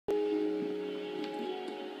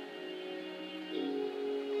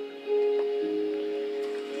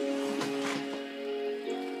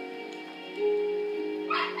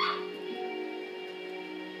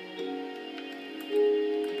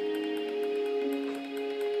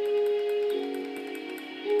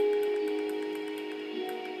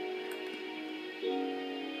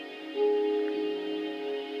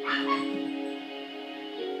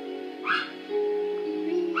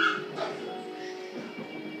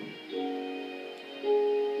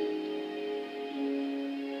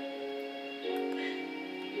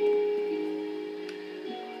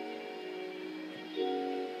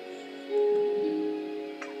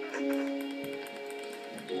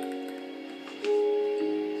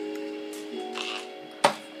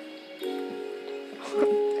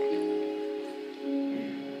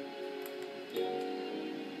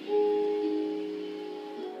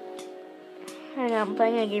I'm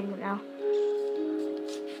playing a game right now.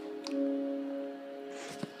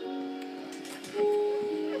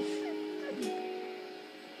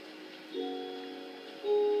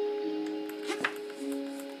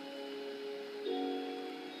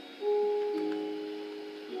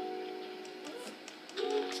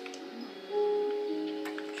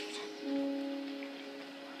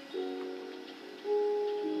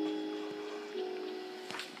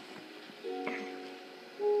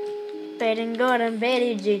 Baiting good and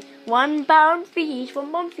baiting G. 1 pound fish,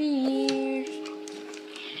 1 pound fish.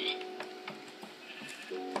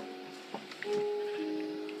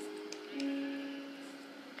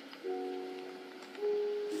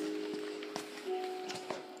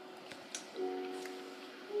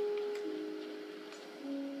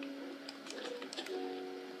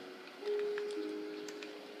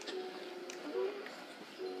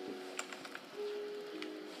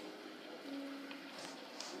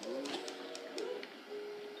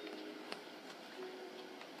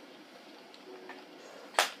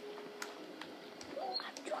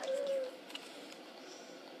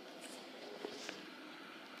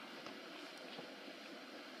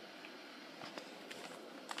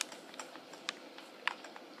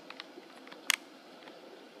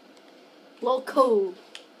 Loco.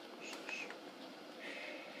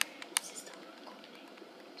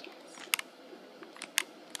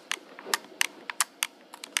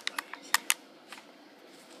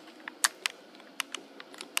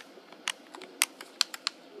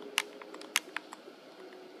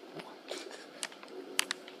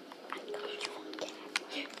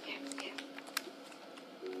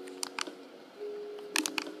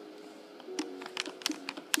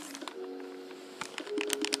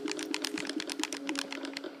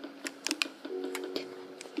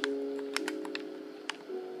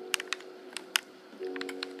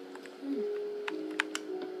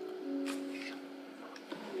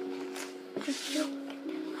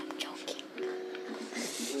 I'm joking.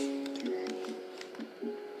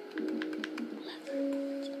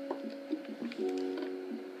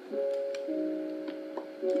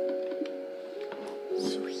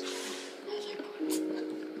 Sweet.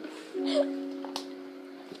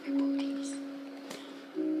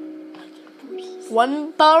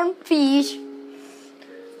 1 pound fish.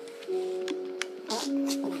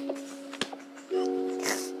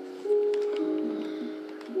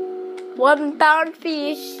 One pound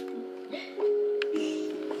fish.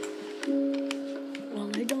 All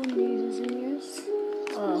I don't need is in yours.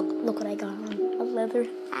 Oh, look what I got on. A leather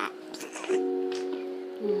hat.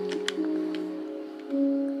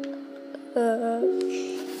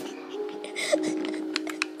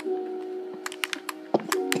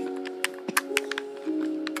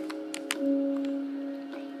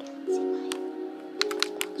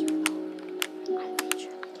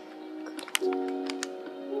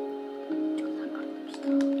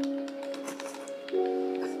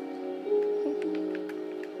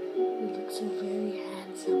 You look so very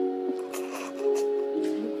handsome.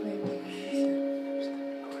 You look very handsome.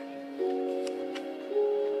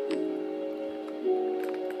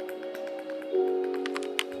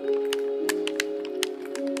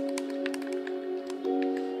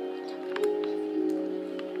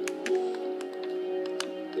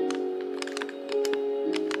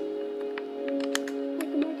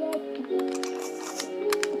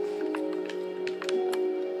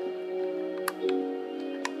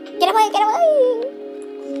 Get away, get away!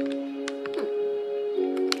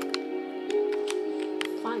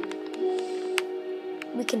 Fine.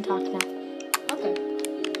 We can talk now. Okay.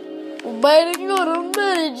 Biting good on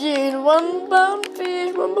Betty Jean. 1 pound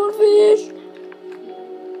fish, 1 pound fish.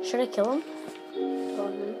 Should I kill him? Go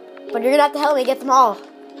ahead. But you're gonna have to help me get them all.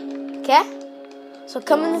 Okay? So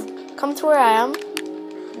come to where I am,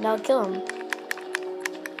 and I'll kill him.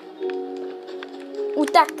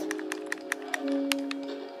 Utak.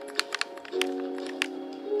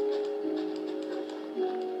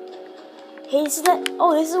 Hey, this is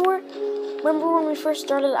where. Remember when we first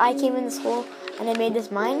started? I came in this hole and I made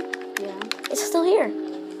this mine. Yeah. It's still here.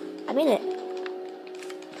 I made it.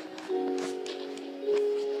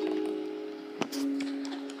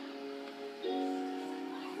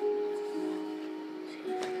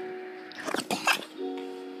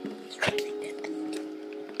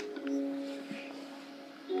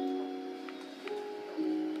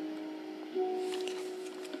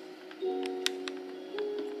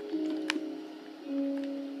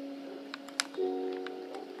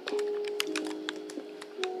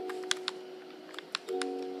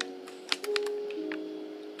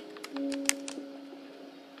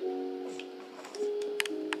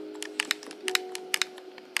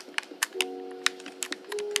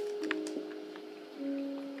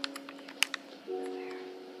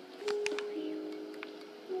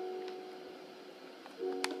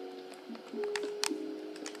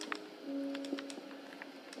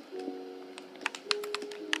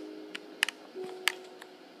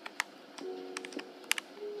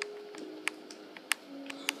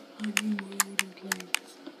 I need more wooden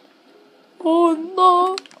planks. Oh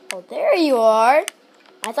no! Oh, there you are.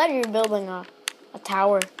 I thought you were building a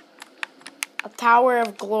tower. A tower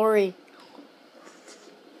of glory.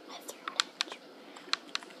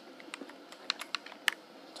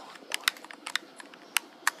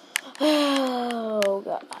 Oh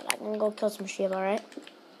god, I can go kill some sheep, alright?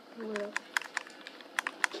 Well,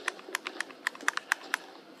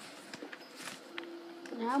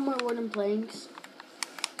 can I have more wooden planks?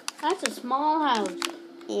 That's a small house.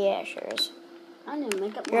 Yeah, it sure is. I need to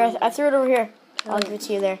make it Here, longer. I threw it over here. I'll Right. give it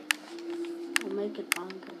to you there. I'll make it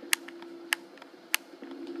longer.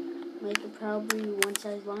 Make it probably one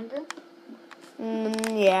size longer.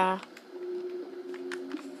 Yeah.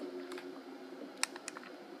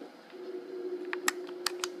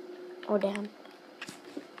 Oh, damn.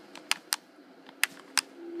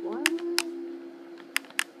 What?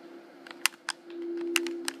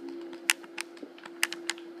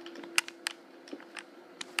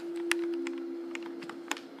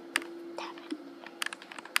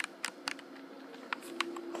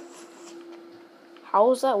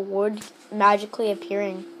 How is that wood magically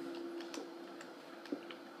appearing?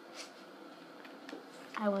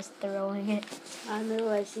 I was throwing it. I know,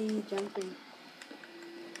 I see you jumping.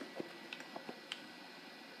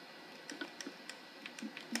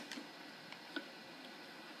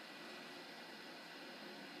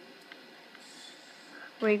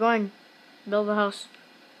 Where are you going? Build a house.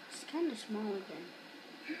 It's kind of small again.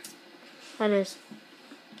 That is.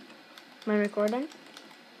 Am I recording?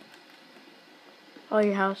 Oh,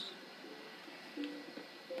 your house.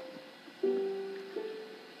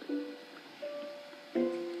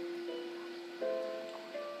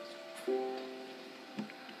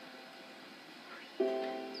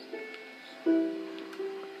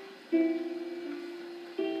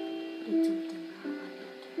 Did something wrong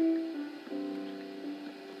again.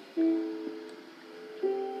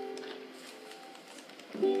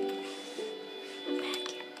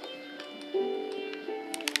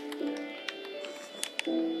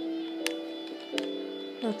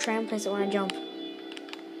 No, try and place it when I jump.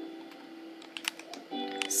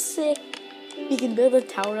 Sick. You can build a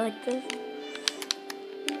tower like this.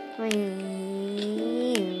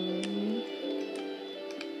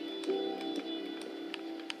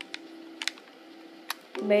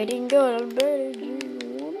 Baiting good, I'm baiting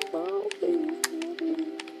you.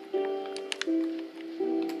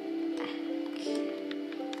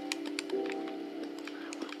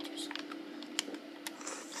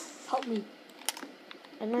 Help me.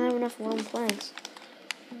 I don't have enough wooden planks.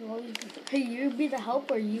 Hey, you be the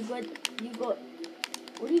helper. You go.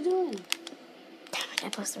 What are you doing? Damn it, I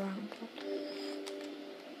pressed the wrong button.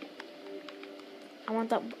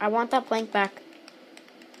 I want that plank back.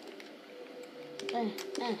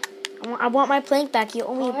 I want my plank back. You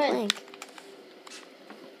owe me a Alright. plank.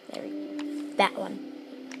 There we go. That one.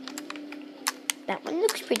 That one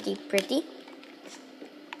looks pretty.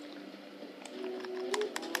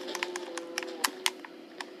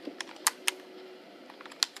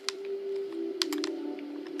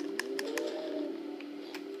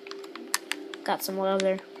 Got some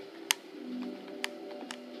leather.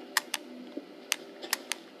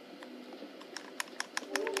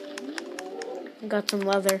 Got some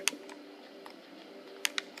leather.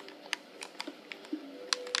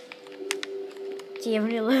 Do you have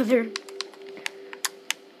any leather?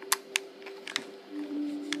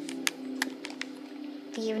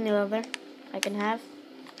 Do you have any leather I can have?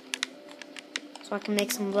 So I can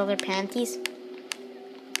make some leather panties?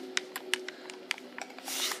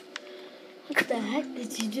 What the heck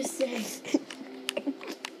did you just say?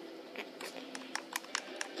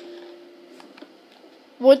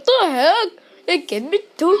 What the heck? It can be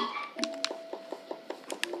too.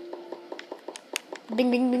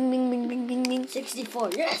 Bing, bing, bing, bing, bing, bing, bing, bing.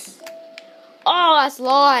 64. Yes. Oh, that's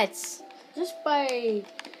lots. Just by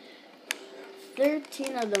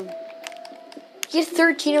 13 of them. You have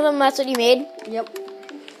 13 of them, that's what you made? Yep.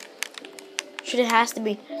 Should it has to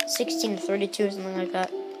be 16 or 32 or something like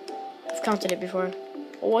that. I've counted it before.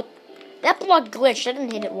 What? That block glitched. I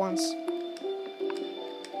didn't hit it once.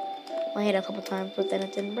 I hit it a couple times, but then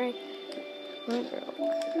it didn't break. It broke.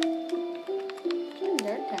 It's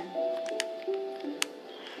their turn.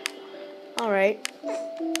 Alright.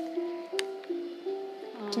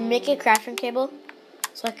 Can you make a crafting table?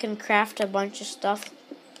 So I can craft a bunch of stuff.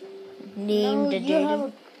 Named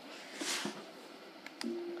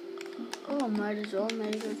Oh, might as well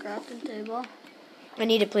make a crafting table. I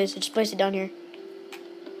need it, please. Just place it down here.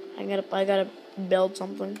 I gotta build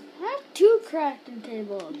something. I have 2 crafting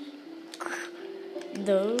tables.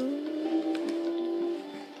 Those.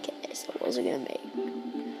 Okay, so what was I gonna make?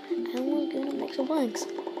 Elmo's gonna make some blanks.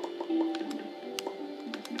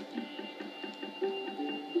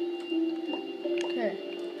 Okay.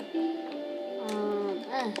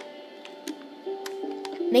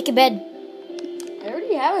 Make a bed. I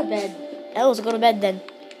already have a bed. Elmo's go to bed then.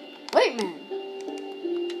 Wait, man.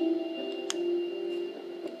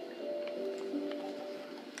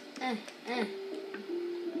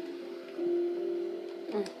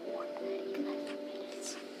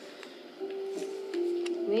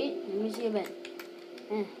 Wait, let me see a bed.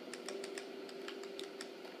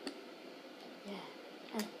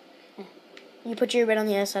 You put your bed on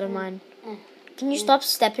the other side of mine. Can you stop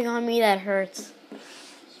stepping on me? That hurts.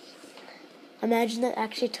 Imagine that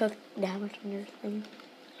actually took damage on your thing.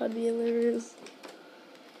 That'd be hilarious.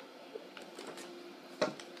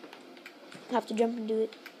 Have to jump and do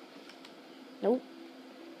it. Nope.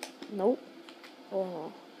 Nope.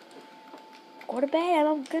 Oh. Go to bed.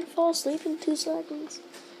 I'm gonna fall asleep in 2 seconds.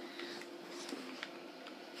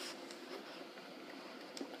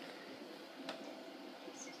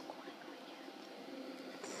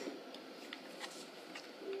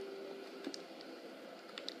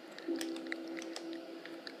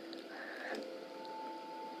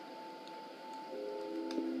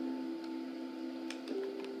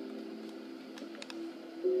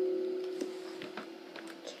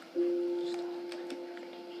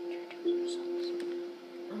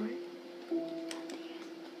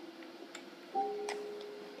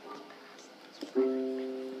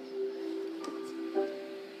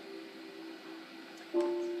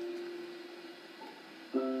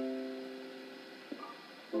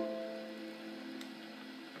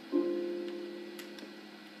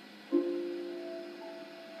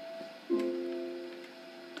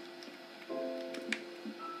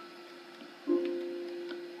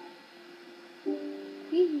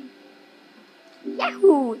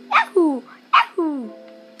 Yahoo! Yahoo! Yahoo!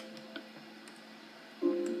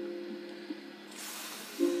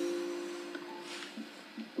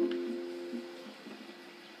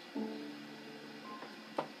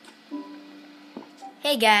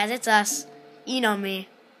 Hey guys, it's us. You know me.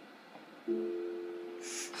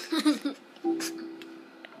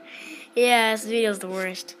 Yeah, this video's the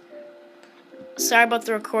worst. Sorry about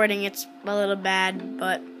the recording, it's a little bad,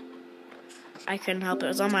 but I couldn't help it. It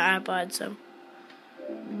was on my iPod, so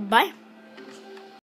bye.